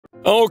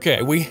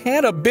Okay, we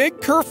had a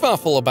big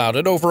kerfuffle about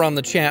it over on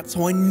the chat,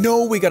 so I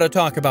know we gotta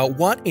talk about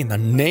what in the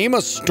name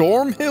of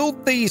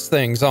Stormhill these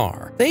things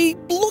are. They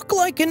look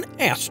like an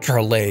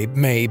astrolabe,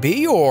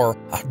 maybe, or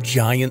a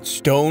giant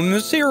stone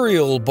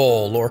cereal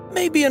bowl, or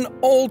maybe an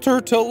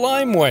altar to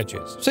lime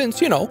wedges, since,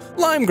 you know,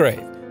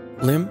 Limegrave.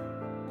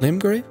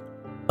 Limegrave?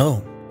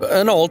 Oh.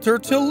 An altar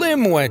to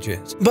limb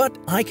wedges. But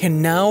I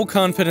can now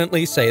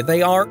confidently say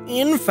they are,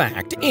 in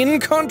fact,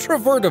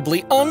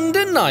 incontrovertibly,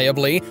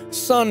 undeniably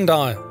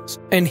sundials.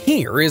 And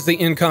here is the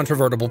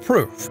incontrovertible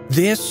proof.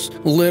 This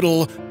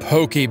little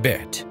pokey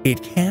bit.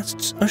 It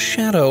casts a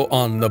shadow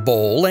on the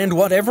bowl, and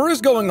whatever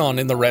is going on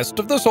in the rest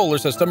of the solar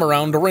system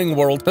around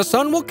Ringworld, the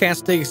sun will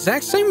cast the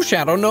exact same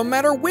shadow no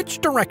matter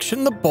which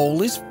direction the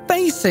bowl is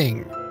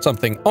facing.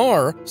 Something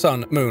our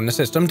sun-moon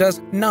system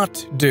does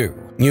not do.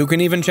 You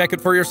can even check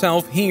it for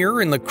yourself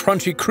here in the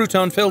crunchy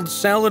crouton-filled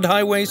salad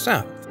highway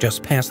south.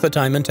 Just pass the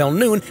time until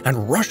noon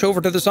and rush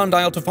over to the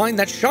sundial to find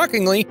that,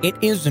 shockingly, it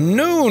is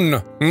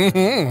noon.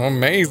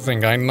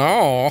 Amazing, I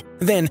know.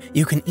 Then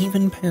you can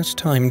even pass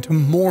time to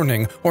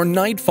morning or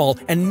nightfall,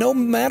 and no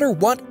matter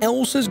what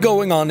else is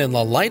going on in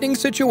the lighting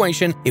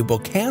situation, it will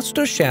cast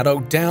a shadow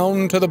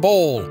down to the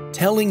bowl,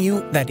 telling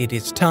you that it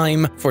is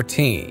time for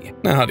tea.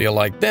 Now, how do you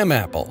like them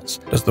apples?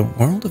 Does the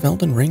world of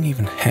Elden Ring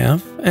even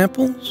have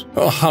apples?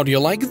 Oh, how do you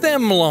like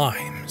them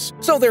limes?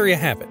 So there you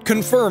have it.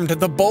 Confirmed,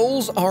 the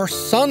bowls are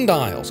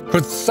sundials.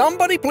 Could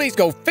somebody please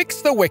go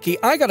fix the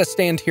wiki? I gotta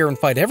stand here and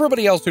fight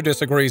everybody else who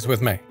disagrees with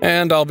me.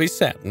 And I'll be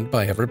saddened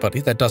by everybody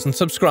that doesn't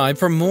subscribe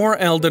for more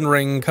Elden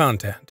Ring content.